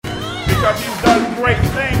because he's done great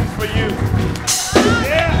things for you.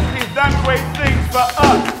 Yeah, he's done great things for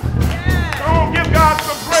us. Come on, give God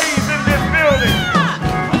some praise in this building.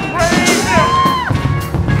 Praise him.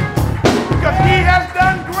 Because he has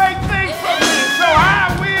done great things for me, so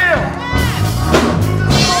I will.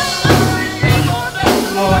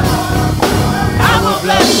 I will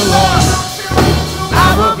bless the Lord. I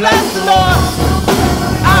will bless the Lord.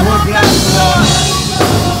 I will bless the Lord.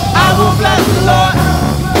 I will bless the Lord.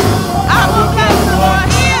 I will bless the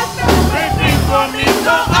Lord. He has done great things for me,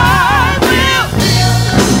 so I will.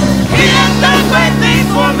 He has done great things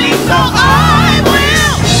for me, so I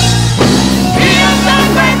will. He has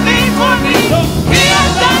done great things for me. He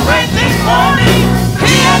has done great things for me.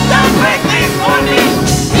 He has done great things for me.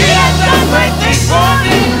 He has done great things for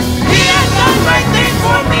me. He has done great things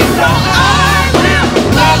for me, so I will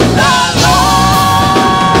bless the Lord.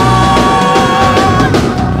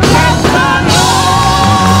 Bless the Lord.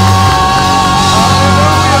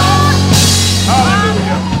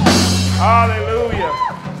 Hallelujah. Hallelujah.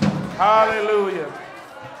 Hallelujah.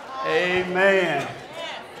 Amen.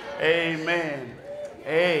 Amen.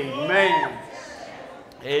 Amen.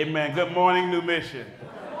 Amen. Good morning, New Mission.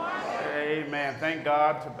 Amen. Thank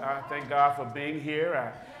God for being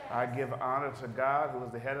here. I give honor to God, who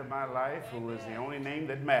is the head of my life, who is the only name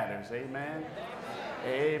that matters. Amen.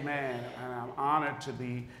 Amen. And I'm honored to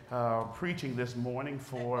be preaching this morning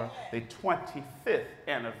for the 25th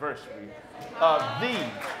anniversary of the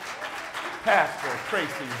Pastor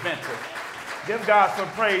Tracy Ventus. Give God some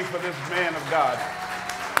praise for this man of God.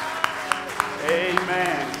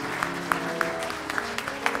 Amen.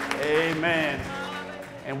 Amen.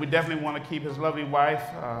 And we definitely want to keep his lovely wife,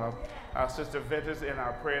 our sister Ventus, in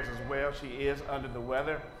our prayers as well. She is under the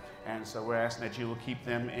weather, and so we're asking that you will keep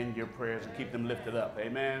them in your prayers and keep them lifted up.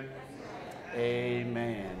 Amen.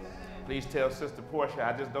 Amen. Please tell Sister Portia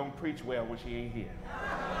I just don't preach well when she ain't here.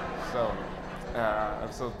 So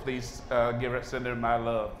please send her my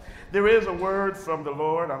love. There is a word from the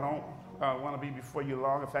Lord. I don't want to be before you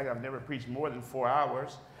long. In fact, I've never preached more than 4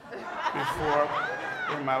 hours before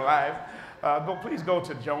in my life. Please go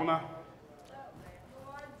to Jonah.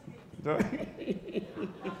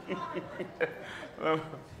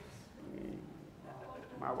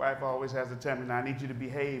 My wife always has to tell me, now I need you to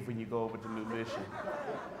behave when you go over to New Mission.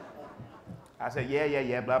 I say,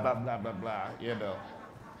 yeah, blah, blah, blah, blah, blah, you know.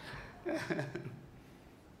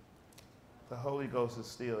 The Holy Ghost is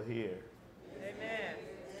still here. Amen.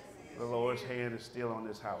 The Lord's hand is still on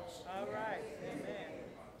this house. All right. Amen.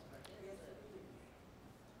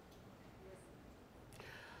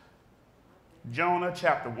 Jonah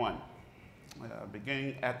chapter 1,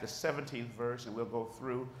 beginning at the 17th verse, and we'll go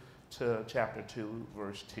through to chapter 2,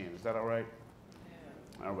 verse 10. Is that all right?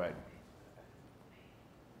 Yeah. All right.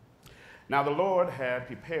 Now the Lord had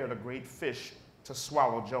prepared a great fish to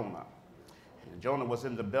swallow Jonah. And Jonah was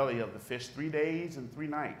in the belly of the fish 3 days and 3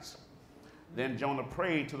 nights. Then Jonah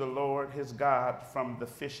prayed to the Lord his God from the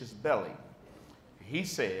fish's belly. He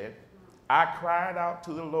said, I cried out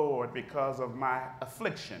to the Lord because of my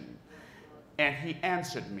affliction, and he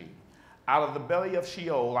answered me. Out of the belly of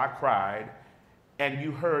Sheol I cried, and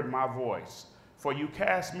you heard my voice. For you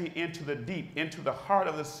cast me into the deep, into the heart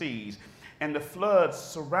of the seas, and the floods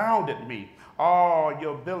surrounded me. All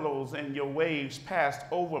your billows and your waves passed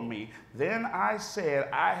over me. Then I said,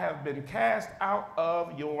 I have been cast out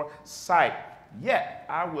of your sight. Yet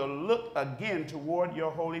I will look again toward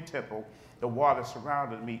your holy temple. The water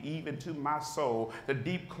surrounded me, even to my soul. The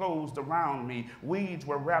deep closed around me. Weeds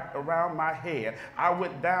were wrapped around my head. I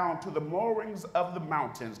went down to the moorings of the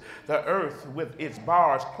mountains. The earth with its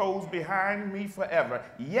bars closed behind me forever.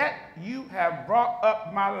 Yet you have brought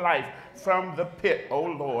up my life from the pit, O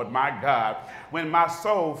Lord, my God. When my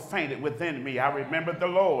soul fainted within me, I remembered the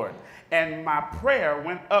Lord, and my prayer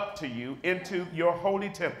went up to you into your holy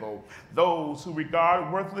temple. Those who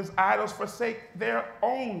regard worthless idols forsake their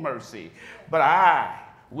own mercy, but I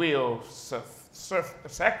will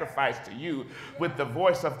sacrifice to you with the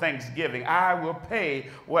voice of thanksgiving. I will pay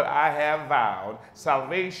what I have vowed.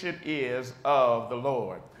 Salvation is of the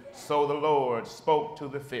Lord. So the Lord spoke to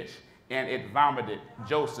the fish, and it vomited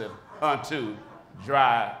Joseph unto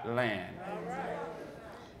dry land.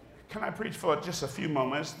 Can I preach for just a few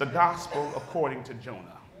moments the gospel according to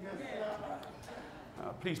Jonah?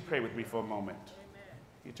 Please pray with me for a moment.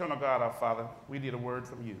 Eternal God, our Father, we need a word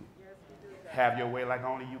from you. Have your way like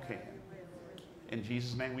only you can. In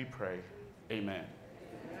Jesus' name we pray. Amen.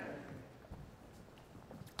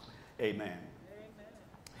 Amen.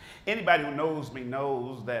 Anybody who knows me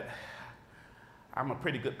knows that I'm a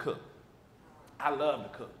pretty good cook. I love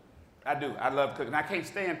to cook. I do. I love cooking. I can't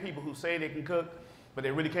stand people who say they can cook but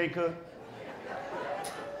they really can't cook?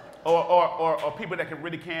 Or people that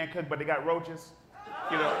really can cook, but they got roaches,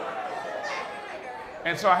 you know?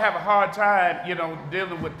 And so I have a hard time, you know,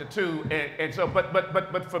 dealing with the two. And so,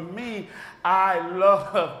 but for me, I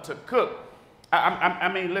love to cook.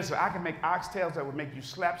 I mean, listen, I can make oxtails that would make you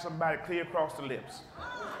slap somebody clear across the lips.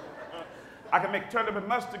 I can make turnip and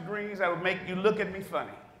mustard greens that would make you look at me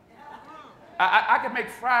funny. I can make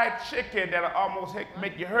fried chicken that'll almost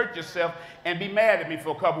make you hurt yourself and be mad at me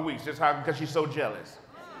for a couple weeks just because you're so jealous.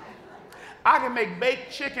 I can make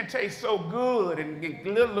baked chicken taste so good and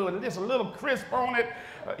just a little crisp on it,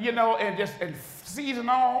 you know, and season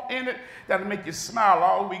all in it that'll make you smile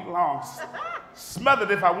all week long.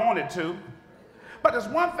 Smothered if I wanted to. But there's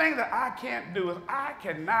one thing that I can't do is I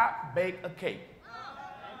cannot bake a cake.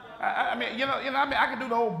 I mean, I can do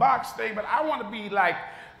the whole box thing, but I want to be like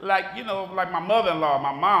my mother-in-law,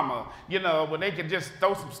 my mama, you know, when they can just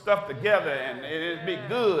throw some stuff together and it'd be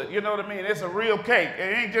good. You know what I mean? It's a real cake.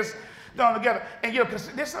 It ain't just thrown together. And, you know, because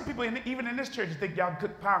there's some people, even in this church, that think y'all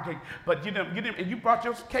cook pound cake, but you brought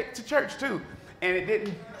your cake to church too, and it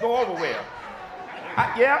didn't go over well.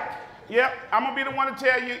 Yep, I'm going to be the one to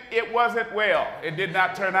tell you it wasn't well. It did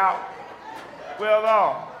not turn out well at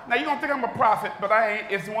all. Now, you're going to think I'm a prophet, but I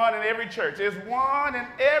ain't. It's one in every church. There's one in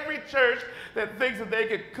every church that thinks that they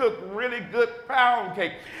could cook really good pound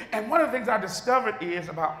cake. And one of the things I discovered is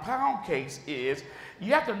about pound cakes is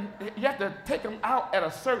you have to take them out at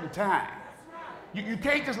a certain time. You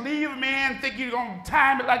can't just leave them in, think you're going to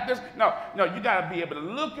time it like this. No, you got to be able to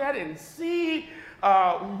look at it and see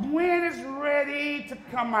when it's ready to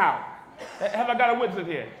come out. Have I got a witness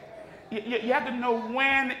here? You have to know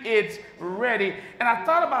when it's ready. And I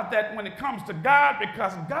thought about that when it comes to God,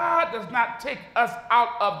 because God does not take us out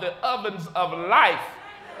of the ovens of life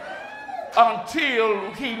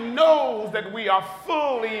until he knows that we are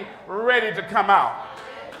fully ready to come out.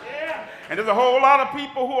 And there's a whole lot of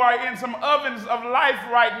people who are in some ovens of life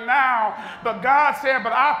right now, but God said,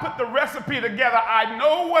 but I'll put the recipe together. I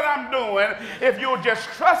know what I'm doing. If you'll just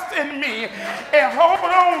trust in me and hold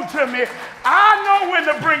on to me, I know when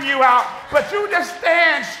to bring you out, but you just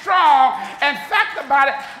stand strong. And fact about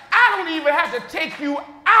it, I don't even have to take you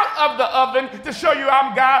out of the oven to show you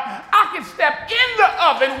I'm God. I can step in the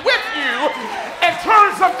oven with you and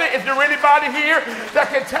turn something. Is there anybody here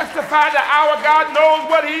that can testify that our God knows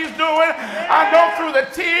what he's doing? I know through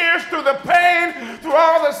the tears, through the pain, through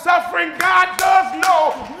all the suffering, God does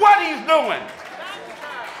know what he's doing.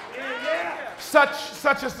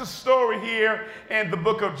 Such is the story here in the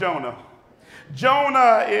book of Jonah.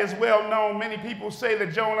 Jonah is well known. Many people say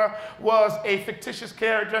that Jonah was a fictitious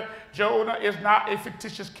character. Jonah is not a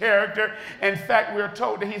fictitious character. In fact, we're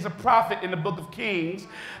told that he's a prophet in the book of Kings.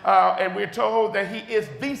 And we're told that he is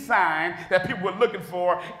the sign that people were looking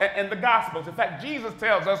for in the Gospels. In fact, Jesus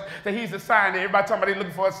tells us that he's the sign. Everybody talking about he's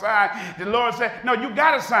looking for a sign. The Lord said, no, you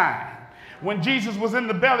got a sign. When Jesus was in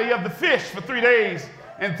the belly of the fish for 3 days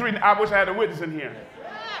and I wish I had a witness in here.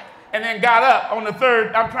 And then got up on the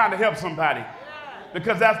third. I'm trying to help somebody,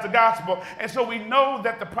 because that's the gospel. And so we know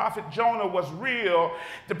that the prophet Jonah was real.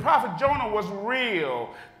 The prophet Jonah was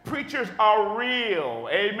real. Preachers are real.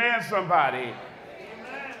 Amen, somebody. Amen.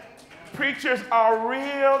 Preachers are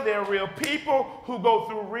real. They're real people who go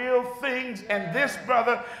through real things. And this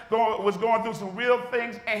brother was going through some real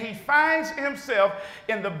things, and he finds himself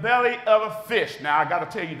in the belly of a fish. Now, I got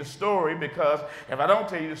to tell you the story, because if I don't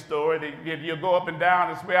tell you the story, you'll go up and down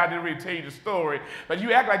and swear I didn't really tell you the story. But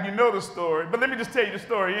you act like you know the story. But let me just tell you the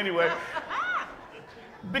story anyway.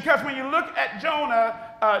 Because when you look at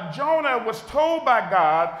Jonah, Jonah was told by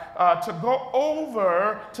God to go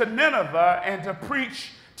over to Nineveh and to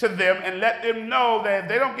preach to them and let them know that if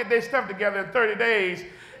they don't get their stuff together in 30 days,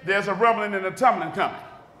 there's a rumbling and a tumbling coming.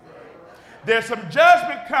 There's some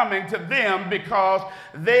judgment coming to them because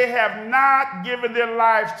they have not given their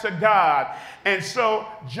lives to God. And so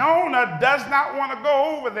Jonah does not want to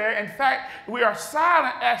go over there. In fact, we are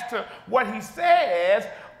silent as to what he says.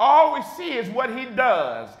 All we see is what he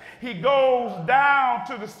does. He goes down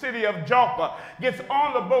to the city of Joppa, gets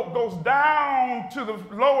on the boat, goes down to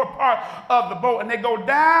the lower part of the boat, and they go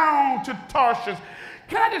down to Tarshish.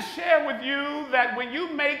 Can I just share with you that when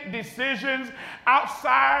you make decisions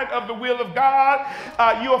outside of the will of God,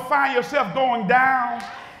 you'll find yourself going down.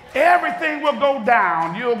 Everything will go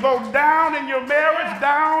down. You'll go down in your marriage,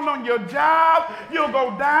 down on your job. You'll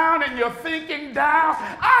go down in your thinking, down.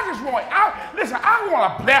 I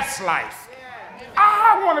want a blessed life. I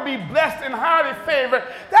I want to be blessed and highly favored,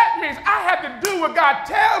 that means I have to do what God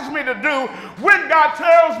tells me to do when God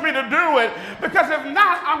tells me to do it. Because if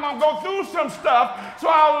not, I'm going to go through some stuff. So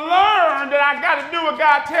I'll learn that I got to do what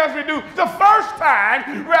God tells me to do the first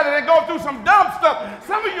time rather than go through some dumb stuff.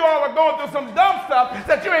 Some of you all are going through some dumb stuff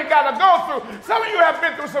that you ain't got to go through. Some of you have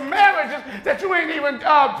been through some marriages that you ain't even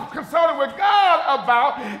consulted with God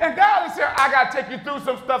about. And God is saying, I got to take you through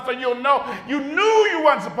some stuff so you'll know you knew you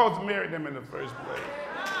wasn't supposed to marry them in the first place.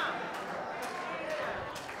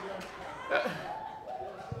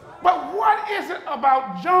 But what is it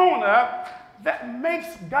about Jonah that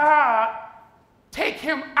makes God take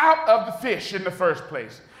him out of the fish in the first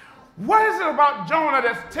place? What is it about Jonah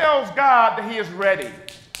that tells God that he is ready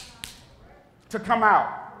to come out?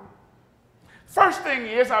 First thing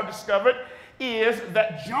is, I've discovered, is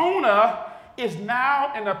that Jonah is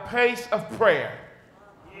now in a place of prayer.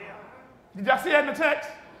 Did y'all see that in the text?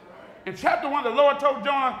 In chapter 1, the Lord told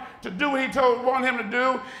Jonah to do what he wanted him to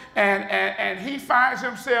do, and he finds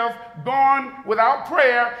himself going without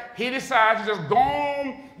prayer. He decides to just go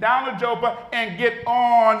on down to Joppa and get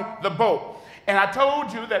on the boat. And I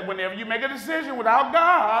told you that whenever you make a decision without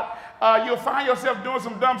God, you'll find yourself doing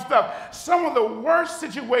some dumb stuff. Some of the worst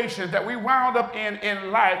situations that we wound up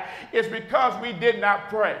in life is because we did not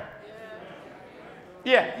pray.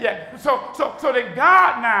 Yeah. So that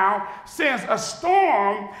God now sends a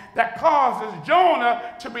storm that causes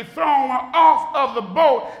Jonah to be thrown off of the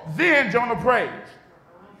boat. Then Jonah prays.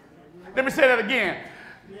 Let me say that again.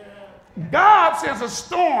 God sends a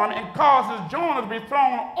storm and causes Jonah to be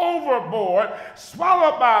thrown overboard,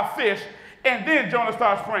 swallowed by a fish, and then Jonah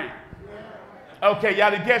starts praying. Okay, y'all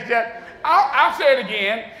didn't catch that? I'll say it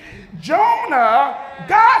again.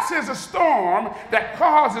 God sends a storm that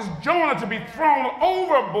causes Jonah to be thrown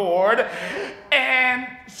overboard and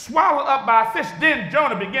swallowed up by a fish. Then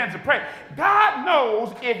Jonah begins to pray. God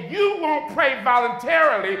knows if you won't pray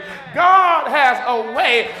voluntarily, God has a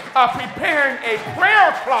way of preparing a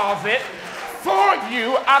prayer closet for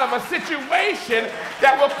you out of a situation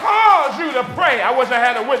that will cause you to pray. I wish I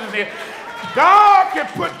had a witness here. God can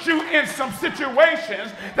put you in some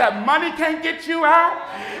situations that money can't get you out,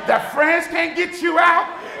 that friends can't get you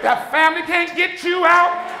out, that family can't get you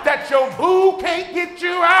out, that your boo can't get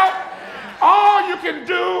you out. All you can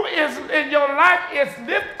do is in your life is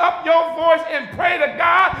lift up your voice and pray to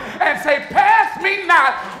God and say, pass me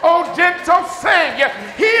not, O gentle Savior.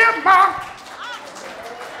 Hear my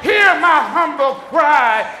humble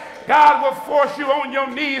cry. God will force you on your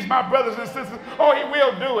knees, my brothers and sisters. Oh, he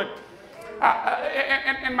will do it.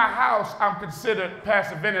 In my house, I'm considered,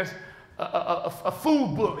 Pastor Venice, a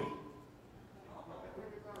food bully.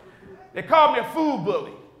 They call me a food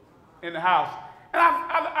bully in the house. And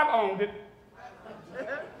I've owned it.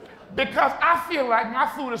 Because I feel like my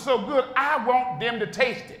food is so good, I want them to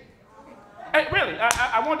taste it. And really,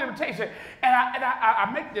 I want them to taste it. And I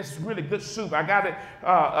make this really good soup. I got it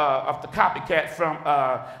off the copycat from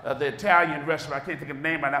the Italian restaurant. I can't think of the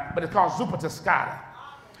name right now, but it's called Zuppa Toscata.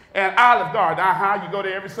 And Olive Garden, you go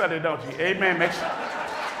there every Sunday, don't you? Amen, make sure.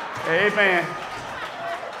 Amen.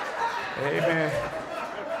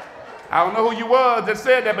 I don't know who you was that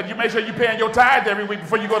said that, but you make sure you're paying your tithe every week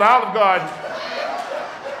before you go to Olive Garden.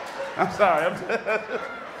 I'm sorry.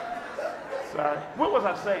 Sorry. What was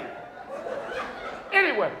I saying?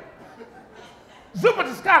 Anyway, Zuppa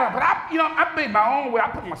Toscata, but I made my own way. I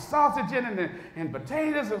put my sausage in and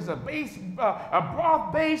potatoes. It was a base, a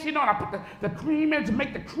broth base, and I put the cream in to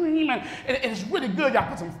make the cream, and it's really good. I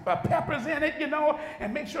put some peppers in it,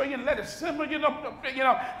 and make sure you let it simmer,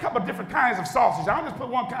 a couple of different kinds of sausage. I don't just put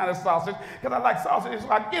one kind of sausage because I like sausage, so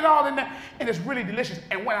I get all in there, and it's really delicious.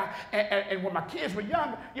 And when my kids were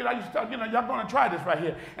young, I used to tell y'all going to try this right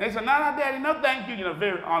here, and they said, no, Daddy, no, thank you.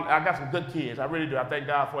 I got some good kids. I really do. I thank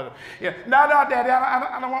God for them. No, Daddy.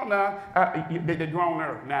 I don't want none. They're grown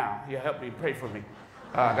now. Help me, pray for me.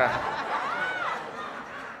 I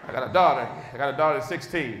got a daughter. I got a daughter at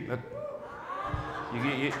 16.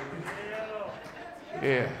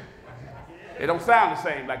 Yeah. They don't sound the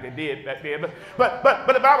same like they did back then. But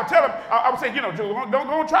if I would tell them, I would say, don't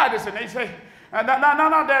go and try this. And they say, no,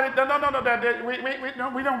 Daddy, no, Daddy,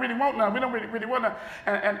 we don't really want none. We don't really want none.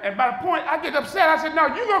 And by the point, I get upset. I said, no,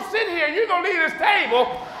 you're going to sit here. You're going to leave this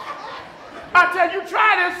table. I tell you,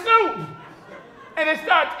 try this soup. And they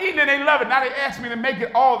start eating and they love it. Now they ask me to make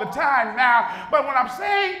it all the time now. But what I'm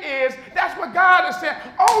saying is, that's what God is saying.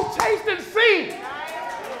 Oh, taste and see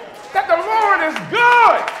that the Lord is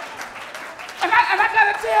good. And I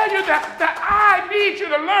got to tell you that I need you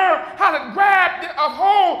to learn how to grab a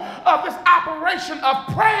hold of this operation of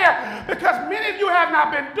prayer, because many of you have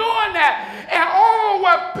not been doing that. And oh,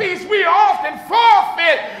 what peace we often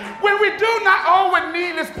forfeit when we do not, oh, what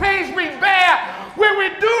needless pains we bear, when we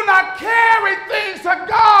do not carry things to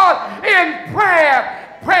God in prayer.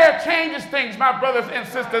 Prayer changes things, my brothers and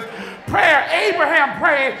sisters. Prayer, Abraham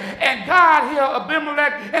prayed, and God healed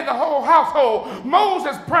Abimelech and the whole household.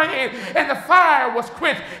 Moses prayed, and the fire was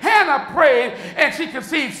quenched. Hannah prayed, and she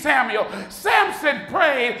conceived Samuel. Samson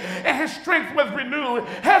prayed, and his strength was renewed.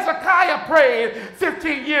 Hezekiah prayed,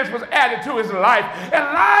 15 years was added to his life.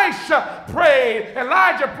 Elijah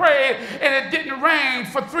prayed, and it didn't rain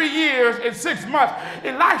for 3 years and 6 months.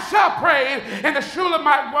 Elisha prayed, and the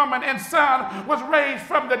Shulamite woman and son was raised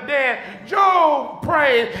from the dead. Job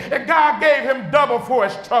prayed, and God gave him double for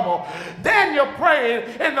his trouble. Daniel prayed,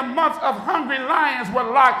 and the months of hungry lions were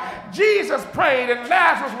locked. Jesus prayed, and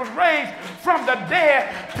Lazarus was raised from the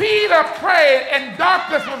dead. Peter prayed, and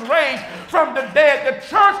darkness was raised from the dead. The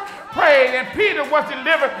church prayed, and Peter was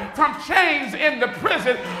delivered from chains in the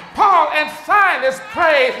prison. Paul and Silas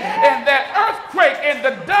prayed, and the earthquake in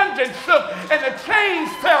the dungeon shook, and the chains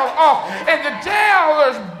fell off, and the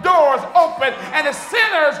jailer's doors opened, and the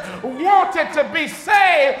sinners wanted to be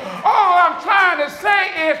saved. All I'm trying to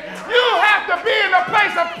say is you have to be in a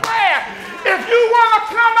place of prayer. If you want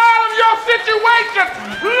to come out of your situation,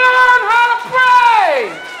 learn how to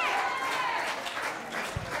pray.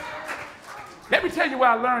 Let me tell you what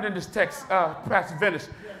I learned in this text, Pastor Venice,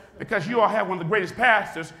 because you all have one of the greatest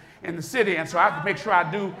pastors in the city, and so I have to make sure I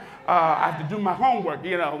have to do my homework,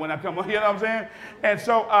 you know, when I come, you know what I'm saying? And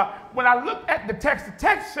so when I look at the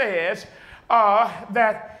text says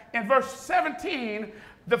that in verse 17,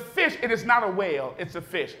 the fish, it is not a whale, it's a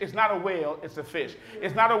fish. It's not a whale, it's a fish.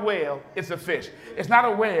 It's not a whale, it's a fish. It's not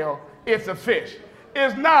a whale, it's a fish.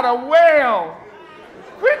 It's not a whale.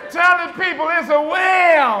 Quit telling people it's a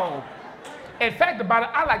whale. In fact, about it,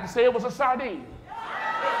 I like to say it was a sardine.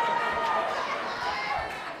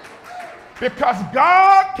 Because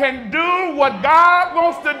God can do what God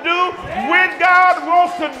wants to do when God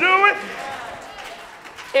wants to do it.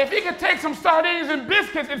 If he can take some sardines and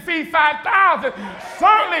biscuits and feed 5,000,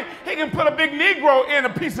 certainly he can put a big Negro in a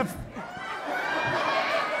piece of...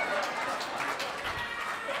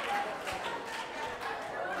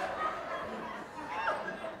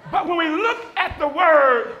 But when we look at the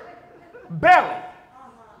word belly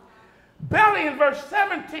in verse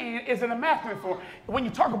 17 is in a masculine form. When you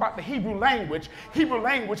talk about the Hebrew language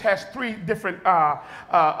has three different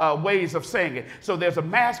ways of saying it. So there's a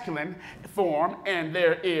masculine form, and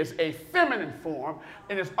there is a feminine form,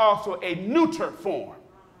 and there's also a neuter form.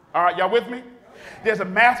 All right, y'all with me? There's a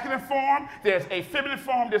masculine form, there's a feminine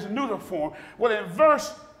form, there's a neuter form. Well, in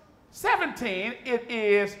verse 17, it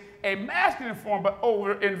is a masculine form, but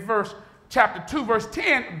over in chapter 2, verse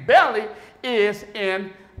 10, belly is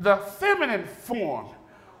in the feminine form.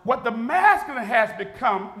 What the masculine has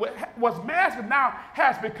become, what was masculine now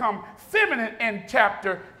has become feminine in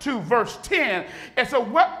chapter 2, verse 10. And so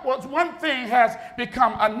what was one thing has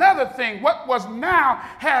become another thing. What was now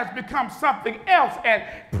has become something else. And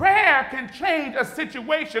prayer can change a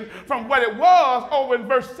situation from what it was over in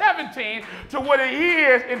verse 17 to what it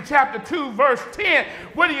is in chapter 2, verse 10.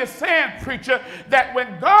 What are you saying, preacher? That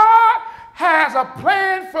when God has a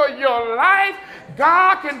plan for your life,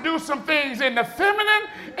 God can do some things in the feminine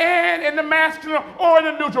and in the masculine or in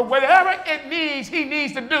the neutral. Whatever it needs, he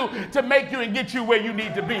needs to do to make you and get you where you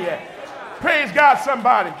need to be at. Praise God,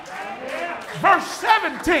 somebody. Verse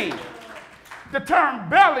 17, the term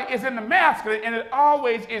belly is in the masculine, and it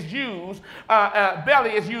always is used,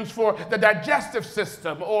 belly is used for the digestive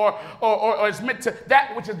system, or it's meant to,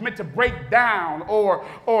 that which is meant to break down or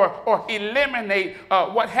eliminate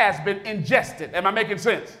what has been ingested. Am I making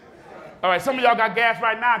sense? All right, some of y'all got gas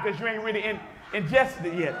right now because you ain't really ingested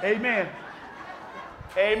it yet. Amen.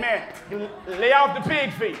 Amen. Lay off the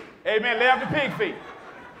pig feet. Amen. Lay off the pig feet.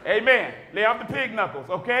 Amen. Lay off the pig knuckles,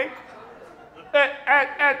 okay?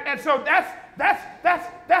 And so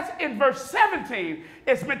that's in verse 17.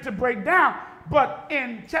 It's meant to break down. But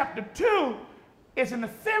in chapter 2, it's in the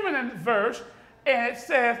feminine verse, and it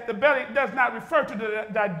says the belly does not refer to the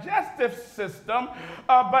digestive system,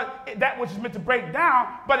 but that which is meant to break down,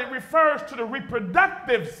 but it refers to the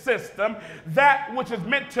reproductive system, that which is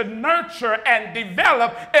meant to nurture and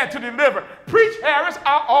develop and to deliver. Preach, Harris,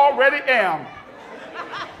 I already am.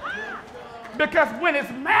 Because when it's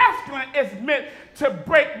masculine, it's meant to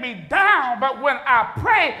break me down, but when I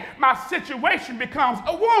pray, my situation becomes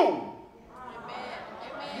a womb.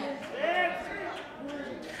 Amen.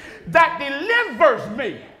 That delivers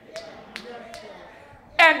me.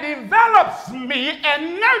 and develops me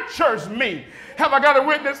and nurtures me. Have I got a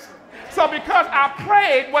witness? So because I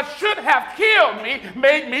prayed, what should have killed me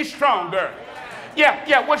made me stronger.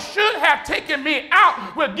 Yeah, what should have taken me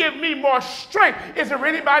out will give me more strength. Is there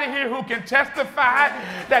anybody here who can testify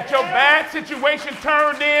that your bad situation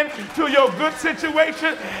turned into your good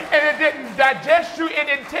situation, and it didn't digest you, it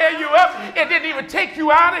didn't tear you up, it didn't even take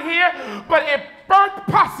you out of here, but it birthed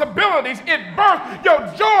possibilities, it birthed your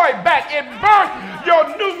joy back, it birthed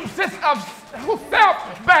your new sense of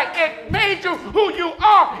self back, it made you who you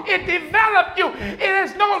are, it developed you. It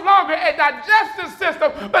is no longer a digestive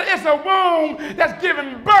system, but it's a womb that's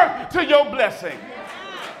giving birth to your blessing.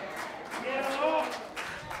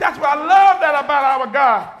 That's what I love that about our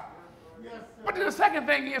God. But then the second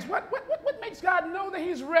thing is, what makes God know that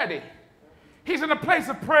he's ready? He's in a place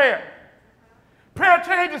of prayer. Prayer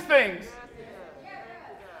changes things.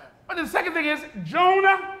 But the second thing is,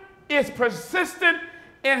 Jonah is persistent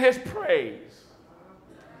in his praise.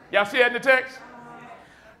 Y'all see that in the text?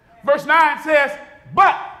 Verse 9 says,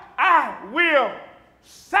 but I will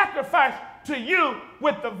sacrifice to you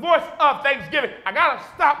with the voice of thanksgiving. I got to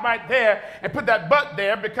stop right there and put that but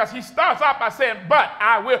there, because he starts off by saying, but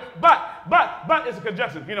I will. But is a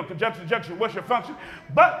conjunction. You know, conjunction, what's your function?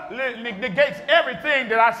 But negates everything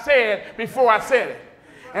that I said before I said it.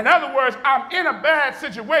 In other words, I'm in a bad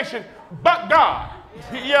situation, but God.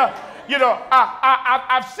 Yeah. You know,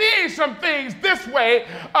 I've seen some things this way,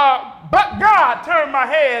 but God turned my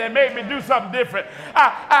head and made me do something different.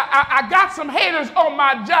 I got some haters on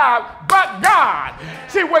my job, but God.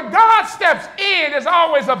 See, when God steps in, there's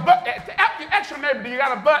always a but. Ask your neighbor, do you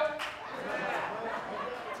got a but?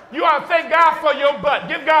 You ought to thank God for your butt.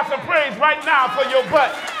 Give God some praise right now for your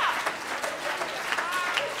butt.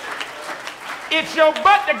 It's your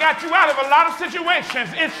butt that got you out of a lot of situations.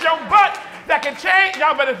 It's your butt that can change.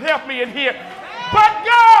 Y'all better help me in here. But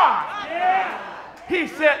God, he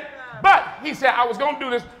said, I was going to do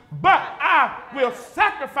this, but I will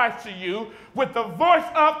sacrifice to you with the voice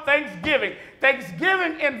of thanksgiving.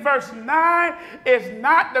 Thanksgiving in verse 9 is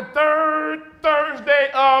not the third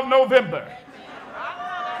Thursday of November.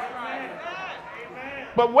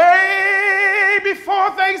 But way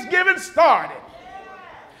before Thanksgiving started,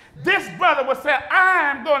 this brother was saying,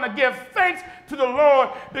 I'm going to give thanks to the Lord,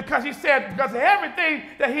 because he said, because of everything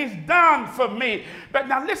that he's done for me. But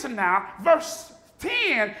now listen now, verse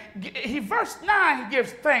 10, verse 9, he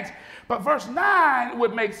gives thanks. But verse 9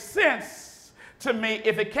 would make sense to me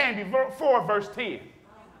if it came before verse 10.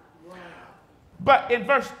 But in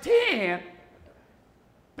verse 10,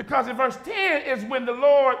 because in verse 10 is when the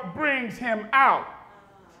Lord brings him out.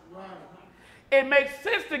 It makes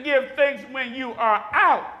sense to give thanks when you are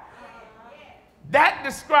out. That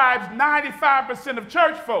describes 95% of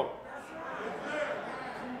church folk.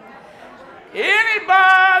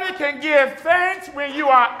 Anybody can give thanks when you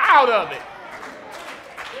are out of it.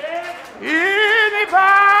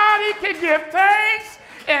 Anybody can give thanks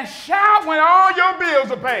and shout when all your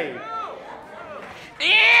bills are paid.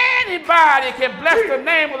 Anybody can bless the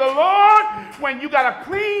name of the Lord when you got a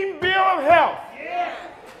clean bill of health.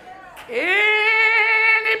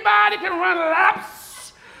 Anybody can run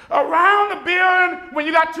laps around the building when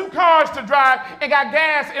you got two cars to drive and got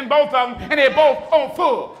gas in both of them and they're both on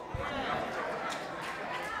full.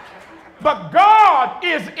 But God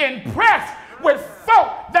is impressed with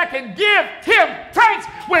folk that can give him thanks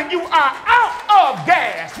when you are out of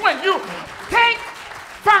gas, when you can't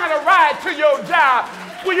find a ride to your job,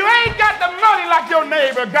 when you ain't got the money like your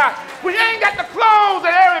neighbor got, when you ain't got the clothes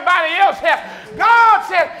that everybody else has. God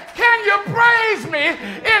said, can you praise me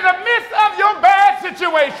in the midst of your bad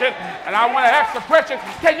situation? And I want to ask the question,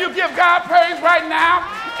 can you give God praise right now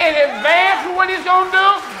in advance for what he's going to do?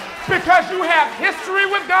 Because you have history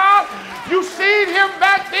with God. You seen him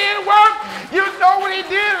back then work. You know what he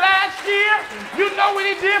did last year. You know what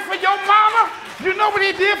he did for your mama. You know what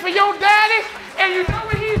he did for your daddy. And you know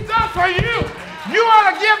what he's done for you. You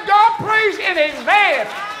ought to give God praise in advance.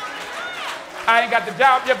 I ain't got the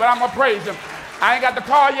job yet, but I'm going to praise him. I ain't got the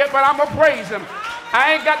car yet, but I'm going to praise him.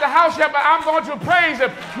 I ain't got the house yet, but I'm going to praise him.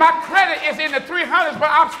 My credit is in the 300s, but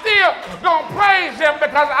I'm still going to praise him,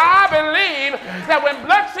 because I believe that when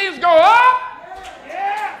blessings go up,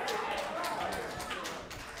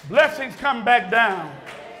 blessings come back down.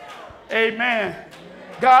 Amen.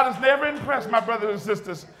 God is never impressed, my brothers and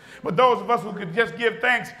sisters, with those of us who could just give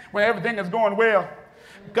thanks when everything is going well.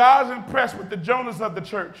 God's impressed with the Jonas of the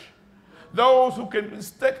church. those who can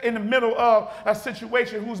stick in the middle of a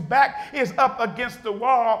situation, whose back is up against the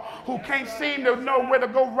wall, who can't seem to know where to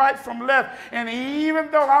go right from left. And even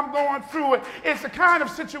though I'm going through it, it's the kind of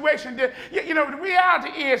situation that, you know, the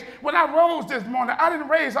reality is, when I rose this morning, I didn't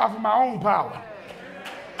raise off of my own power.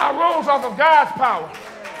 I rose off of God's power.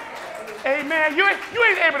 Amen. You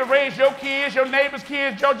ain't able to raise your kids, your neighbor's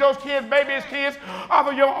kids, JoJo's kids, baby's kids off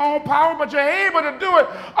of your own power, but you're able to do it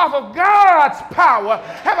off of God's power.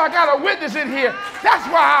 Have I got a witness in here? That's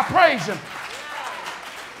why I praise him.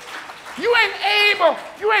 You ain't able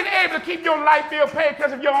to keep your light bill paid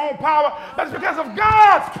because of your own power, but it's because of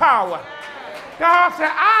God's power. God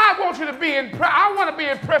said, I want you to be impressed. I want to be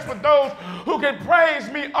impressed with those who can praise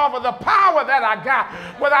me over the power that I got.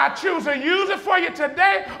 Whether I choose to use it for you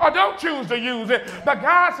today or don't choose to use it. But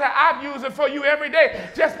God said, I've used it for you every day.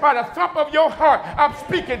 Just by the thump of your heart, I'm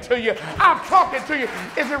speaking to you. I'm talking to you.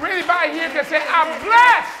 Is there anybody here that say, I'm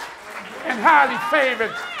blessed and highly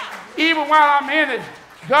favored? Even while I'm in it,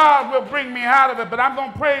 God will bring me out of it, but I'm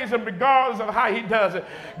going to praise him regardless of how he does it.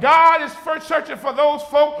 God is first searching for those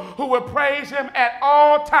folk who will praise him at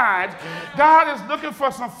all times. God is looking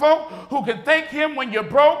for some folk who can thank him when you're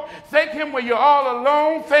broke, thank him when you're all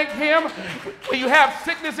alone, thank him when you have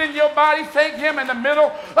sickness in your body, thank him in the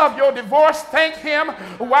middle of your divorce, thank him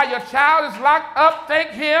while your child is locked up,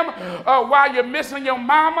 thank him while you're missing your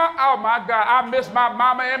mama. Oh my God, I miss my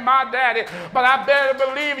mama and my daddy, but I better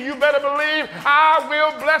believe, you better believe, I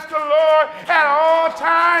will bless the Lord at all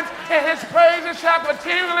times, and his praises shall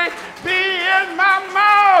continually be in my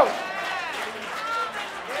mouth.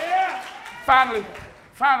 Yeah. Finally,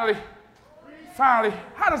 how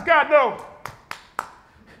does God know?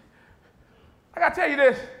 I got to tell you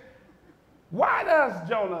this. Why does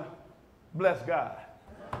Jonah bless God?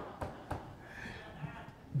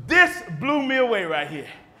 This blew me away right here.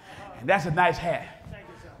 And that's a nice hat.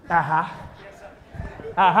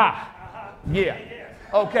 Yeah.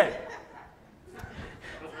 Okay.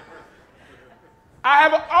 I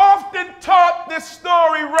have often taught this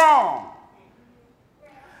story wrong.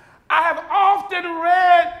 I have often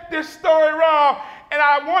read this story wrong, and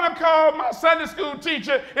I want to call my Sunday school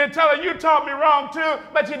teacher and tell her, you taught me wrong too,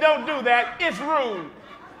 but you don't do that. It's rude.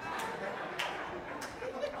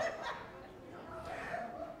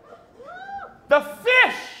 The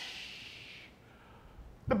fish,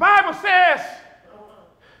 the Bible says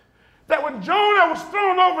that when Jonah was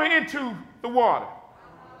thrown over into the water,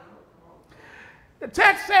 the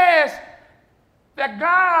text says that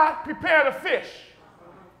God prepared a fish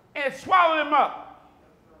and swallowed him up.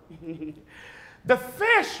 The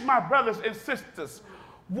fish, my brothers and sisters,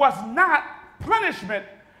 was not punishment,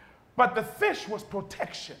 but the fish was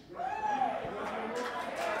protection.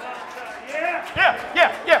 Yeah.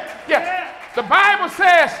 The Bible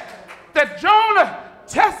says that Jonah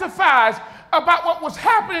testifies about what was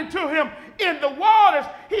happening to him in the waters.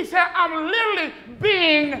 He said, I'm literally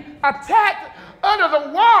being attacked under the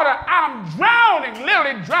water. I'm drowning,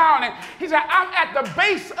 literally drowning. He said, I'm at the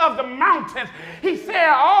base of the mountains. He said,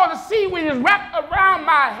 all the seaweed is wrapped around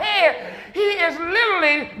my head. He is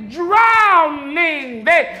literally drowning.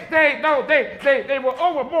 They were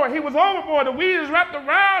overboard. He was overboard. The weed is wrapped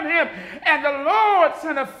around him. And the Lord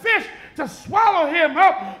sent a fish to swallow him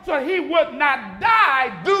up so he would not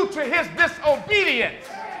die due to his disobedience.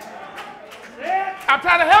 I'm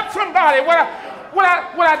trying to help somebody. What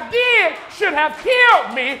I did should have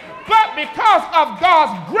killed me, but because of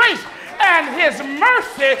God's grace and his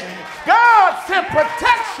mercy, God sent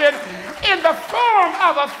protection in the form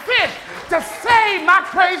of a fish to save my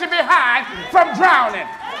crazy behind from drowning.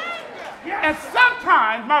 And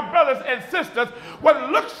sometimes, my brothers and sisters,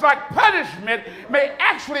 what looks like punishment may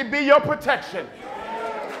actually be your protection.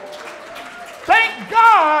 Thank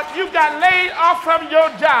God you got laid off from your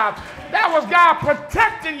job. That was God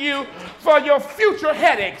protecting you for your future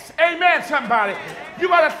headaches. Amen, somebody. You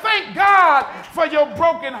got to thank God for your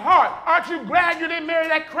broken heart. Aren't you glad you didn't marry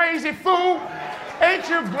that crazy fool? Ain't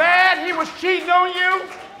you glad he was cheating on you?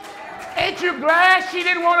 Ain't you glad she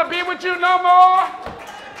didn't want to be with you no more?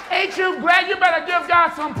 Ain't you glad? You better give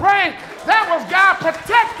God some praise. That was God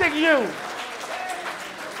protecting you.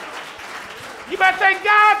 You better thank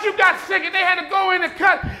God you got sick and they had to go in and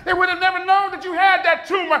cut. They would have never known that you had that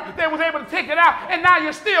tumor. They was able to take it out, and now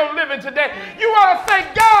you're still living today. You ought to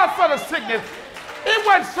thank God for the sickness. It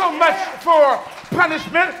wasn't so much for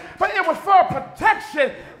punishment, but it was for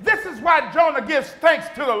protection. This is why Jonah gives thanks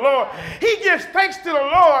to the Lord. He gives thanks to the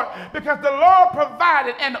Lord because the Lord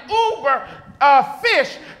provided an uber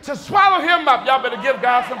fish to swallow him up. Y'all better give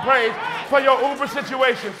God some praise for your uber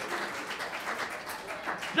situations.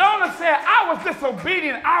 Jonah said, I was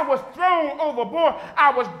disobedient. I was thrown overboard.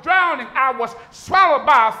 I was drowning. I was swallowed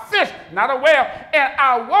by a fish, not a whale. And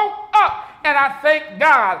I woke up and I thank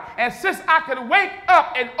God. And since I could wake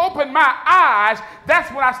up and open my eyes, that's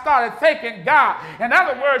when I started thanking God. In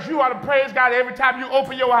other words, you ought to praise God every time you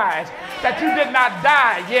open your eyes, that you did not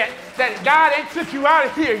die yet, that God ain't took you out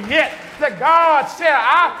of here yet, that God said,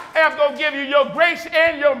 I am going to give you your grace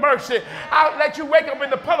and your mercy. I'll let you wake up in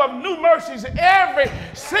the puddle of new mercies every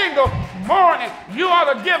single morning. You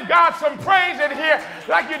ought to give God some praise in here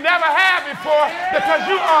like you never have before, because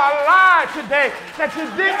you are alive today, that you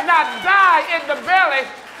did not die in the belly,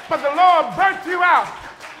 but the Lord birthed you out.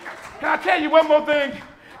 Can I tell you one more thing?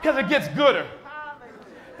 Because it gets gooder.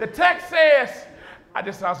 The text says, I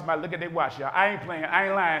just saw somebody look at their watch, y'all. I ain't playing. I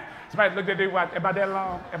ain't lying. Somebody looked at their watch. Am I that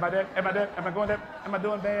long? Am I that? Am I that? Am I going that? Am I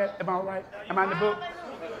doing bad? Am I all right? Am I in the book?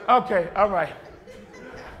 Okay, all right.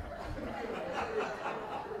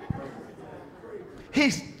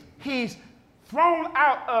 He's thrown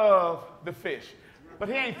out of the fish, but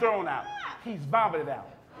he ain't thrown out. He's vomited out.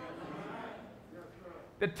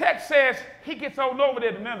 The text says he gets on over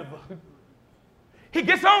there to Nineveh. He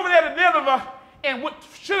gets over there to Nineveh, and what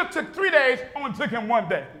should have took 3 days only took him 1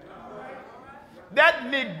 day.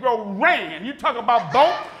 That Negro ran. You talk about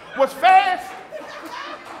boat was fast.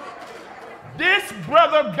 This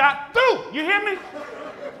brother got through. You hear me?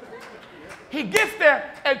 He gets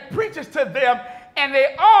there and preaches to them, and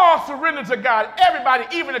they all surrender to God. Everybody,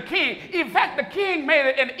 even the king. In fact, the king made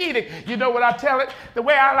it an edict. You know what I tell it? The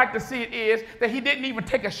way I like to see it is that he didn't even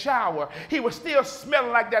take a shower. He was still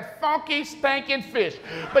smelling like that funky, stinking fish.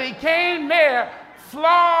 But he came there,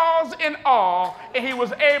 flaws and all, and he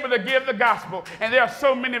was able to give the gospel. And there are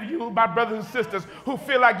so many of you, my brothers and sisters, who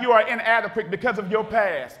feel like you are inadequate because of your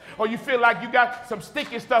past, or you feel like you got some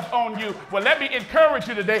sticky stuff on you. Well, let me encourage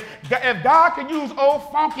you today. If God can use old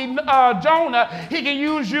funky Jonah, he can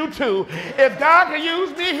use you too. If God can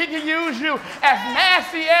use me, he can use you. As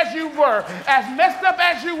nasty as you were, as messed up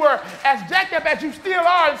as you were, as jacked up as you still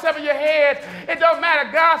are in some of your heads, it don't matter.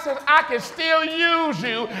 God says, I can still use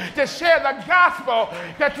you to share the gospel.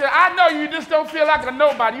 That I know you just don't feel like a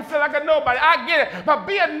nobody. You feel like a nobody. I get it. But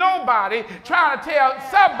be a nobody trying to tell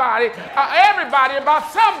somebody, everybody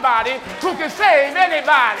about somebody who can save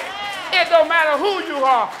anybody. It don't matter who you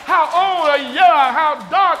are, how old or young, how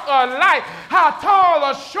dark or light, how tall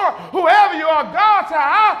or short, whoever you are, God said,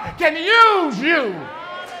 I can use you.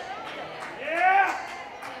 Yeah.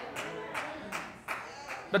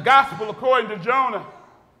 The gospel, according to Jonah,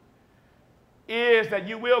 is that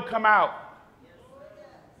you will come out.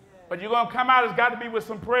 But you're going to come out, it's got to be with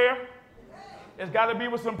some prayer. It's got to be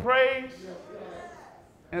with some praise.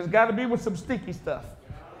 And it's got to be with some sticky stuff.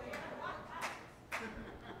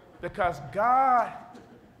 Because God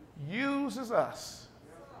uses us.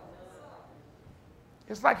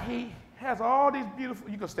 It's like he has all these beautiful,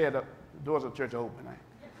 you can stay at the doors of the church are open.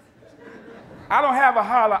 I don't have a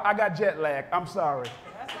holler, I got jet lag, I'm sorry.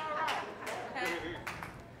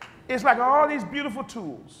 It's like all these beautiful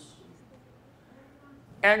tools.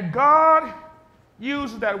 And God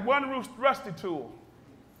uses that one rusty tool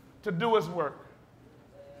to do his work.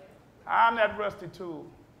 I'm that rusty tool.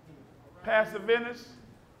 Pastor Venice,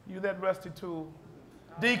 you that rusty tool.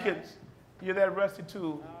 Deacons, you're that rusty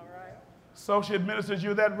tool. Associate ministers,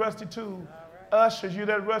 you're that rusty tool. Ushers, you're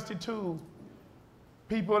that rusty tool.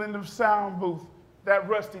 People in the sound booth, that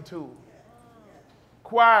rusty tool.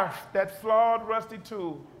 Choir, that flawed rusty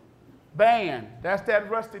tool. Band, that's that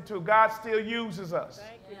rusty tool. God still uses us.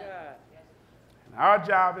 Thank you, God. And our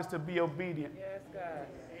job is to be obedient. Yes, God.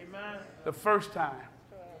 Amen. The first time.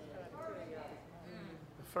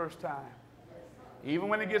 The first time. Even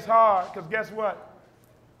when it gets hard, because guess what?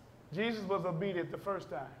 Jesus was obedient the first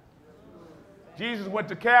time. Jesus went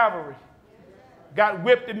to Calvary, got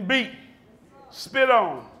whipped and beat, spit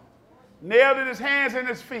on, nailed in his hands and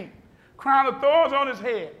his feet, crown of thorns on his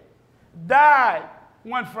head, died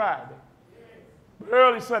one Friday. But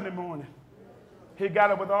early Sunday morning, he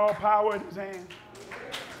got up with all power in his hand.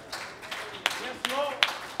 Yes, Lord.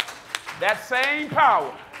 That same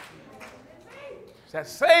power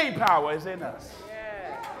is in us.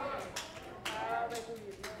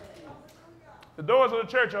 The doors of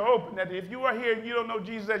the church are open. That if you are here and you don't know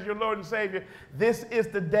Jesus as your Lord and Savior, this is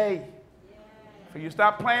the day for you to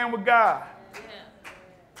stop playing with God.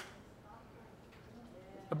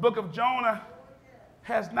 The book of Jonah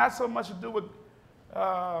has not so much to do with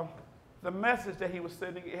the message that he was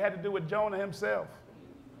sending. It had to do with Jonah himself,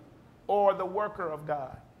 or the worker of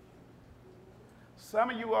God. Some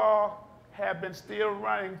of you all have been still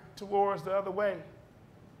running towards the other way.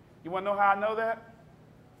 You want to know how I know that?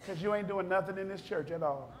 Because you ain't doing nothing in this church at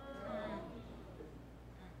all.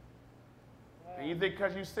 And you think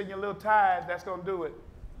because you send your little tithes, that's going to do it.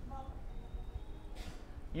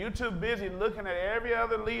 You're too busy looking at every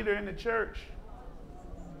other leader in the church.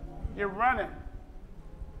 You're running.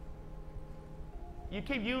 You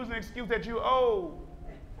keep using the excuse that you're old.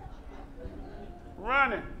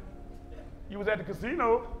 Running. You was at the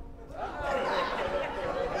casino.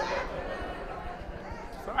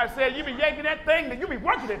 Somebody said you be yanking that thing, then you be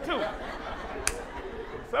working it too.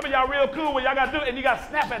 Some of y'all real cool when y'all got to do it, and you got to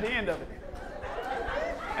snap at the end of it.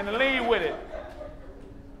 And to lean with it.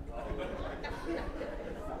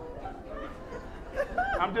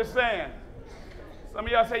 I'm just saying. Some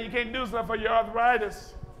of y'all say you can't do something for your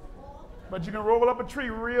arthritis, but you can roll up a tree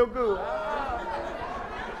real good.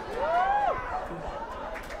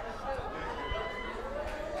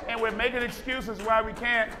 And we're making excuses why we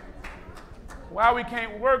can't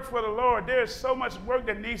work for the Lord. There's so much work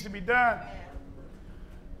that needs to be done.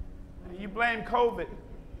 And you blame COVID.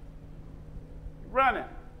 Running.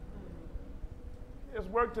 There's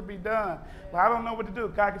work to be done. But I don't know what to do.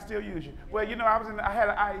 God can still use you. Well, you know, I had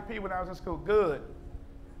an IEP when I was in school. Good.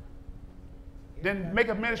 Then make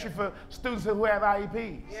a ministry for students who have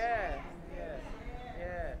IEPs. Yeah.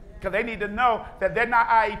 Because they need to know that they're not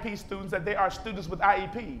IEP students, that they are students with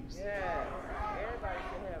IEPs. Yeah. Everybody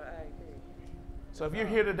should have an IEP. So if you're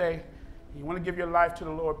here today, you want to give your life to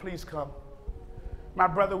the Lord, please come. My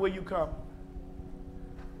brother, will you come?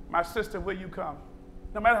 My sister, will you come?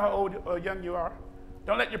 No matter how old or young you are.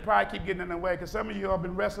 Don't let your pride keep getting in the way, because some of you have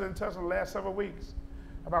been wrestling and tussling the last several weeks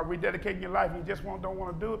about rededicating your life, and you just don't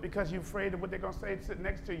want to do it because you're afraid of what they're going to say sitting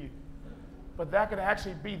next to you. But that could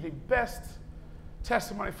actually be the best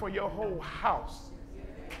testimony for your whole house.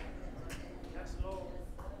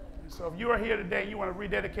 And so if you are here today and you want to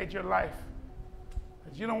rededicate your life,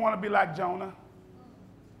 because you don't want to be like Jonah,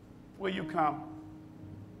 will you come?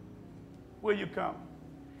 Will you come?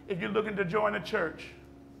 If you're looking to join a church,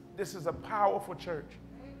 this is a powerful church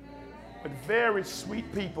with very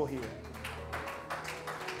sweet people here.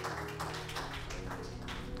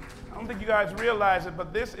 I don't think you guys realize it,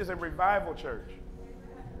 but this is a revival church.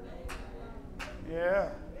 Yeah.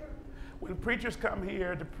 When preachers come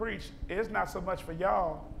here to preach, it's not so much for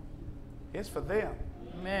y'all, it's for them.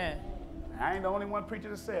 Amen. I ain't the only one preacher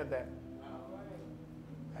that said that.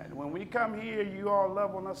 And when we come here, you all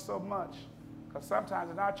love on us so much. Because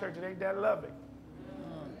sometimes in our church, it ain't that loving.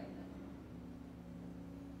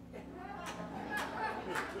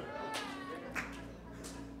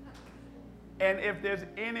 And if there's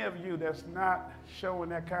any of you that's not showing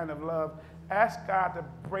that kind of love, ask God to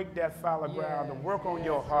break that fallow ground and work on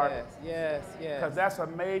your heart. Yes. Because that's a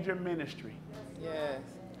major ministry. Yes.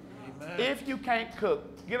 Amen. If you can't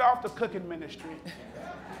cook, get off the cooking ministry.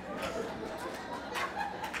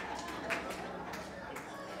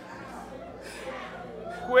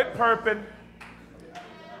 Quit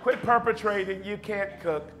perpetrating, you can't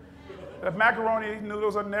cook. The macaroni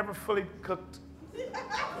noodles are never fully cooked.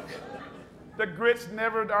 The grits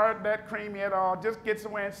never are that creamy at all. Just get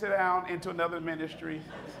somewhere and sit down into another ministry.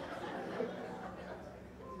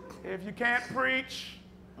 If you can't preach,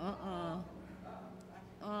 and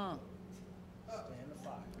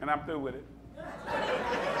I'm through with it.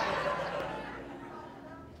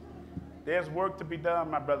 There's work to be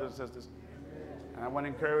done, my brothers and sisters. And I want to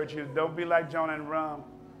encourage you, don't be like Jonah and run,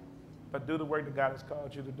 but do the work that God has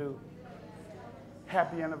called you to do.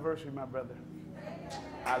 Happy anniversary, my brother.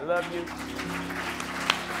 I love you.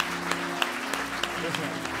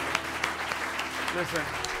 Listen.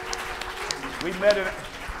 We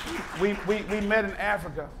met in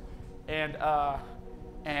Africa, and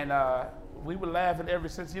we were laughing ever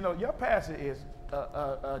since. You know, your pastor is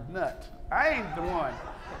a nut. I ain't the one.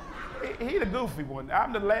 He the goofy one.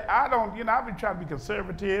 I've been trying to be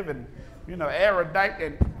conservative and, erudite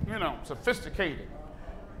and, sophisticated.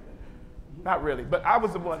 Not really, but I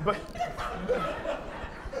was the one.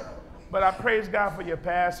 But I praise God for your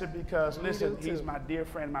pastor because, listen, he's my dear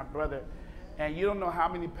friend, my brother. And you don't know how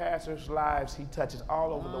many pastors' lives he touches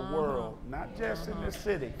all over the world, not just in this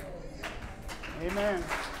city. Amen.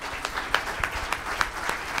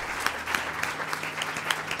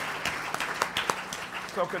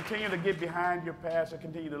 So continue to get behind your pastor,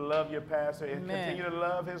 continue to love your pastor, and continue to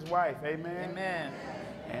love his wife. Amen. Amen.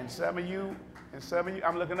 And some of you,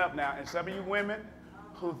 I'm looking up now, and some of you women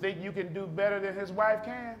who think you can do better than his wife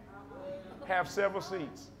can, have several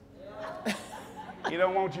seats. He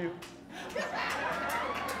don't want you.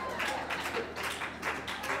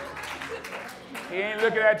 He ain't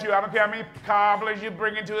looking at you. I don't care how many cobblers you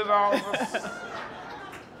bring into his office.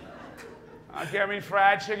 I can't eat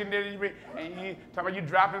fried chicken dinner. And you talk about you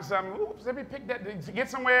dropping something. Oops, let me pick that. Get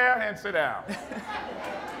somewhere and sit down.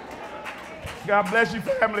 God bless you,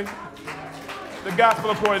 family. The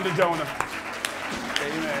gospel according to Jonah.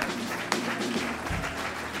 Amen.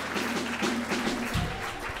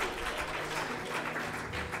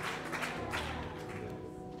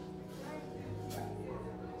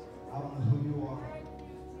 I don't know who you are.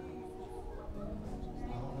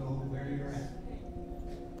 I don't know where you're at.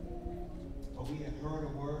 But we have heard a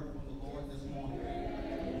word from the Lord this morning.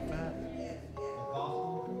 The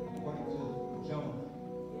gospel according to Jonah.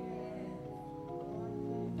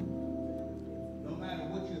 No matter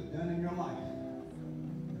what you've done in your life,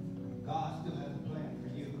 God still has a plan for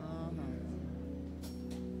you.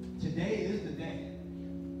 Today is the day,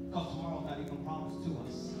 because tomorrow's not even promised to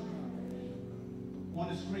us. On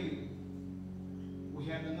the screen, we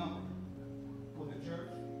have the number for the church.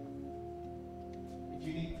 If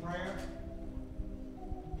you need prayer,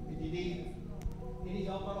 if you need any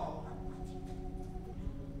help at all,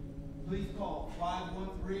 please call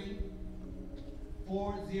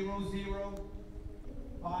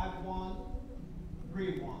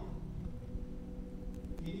 513-400-5131.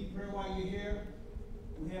 If you need prayer while you're here,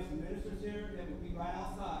 we have some ministers here that will be right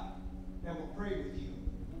outside that will pray with you.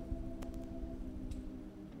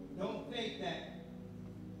 Don't think that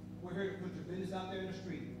we're here to put your business out there in the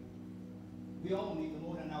street. We all need the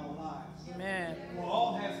Lord in our lives. Amen. For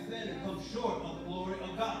all have sinned and come short of the glory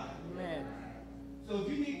of God. Amen. So if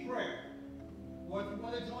you need prayer, or if you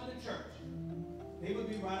want to join the church, they will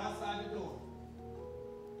be right outside the door.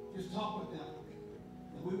 Just talk with them,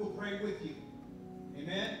 and we will pray with you.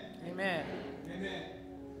 Amen? Amen. Amen.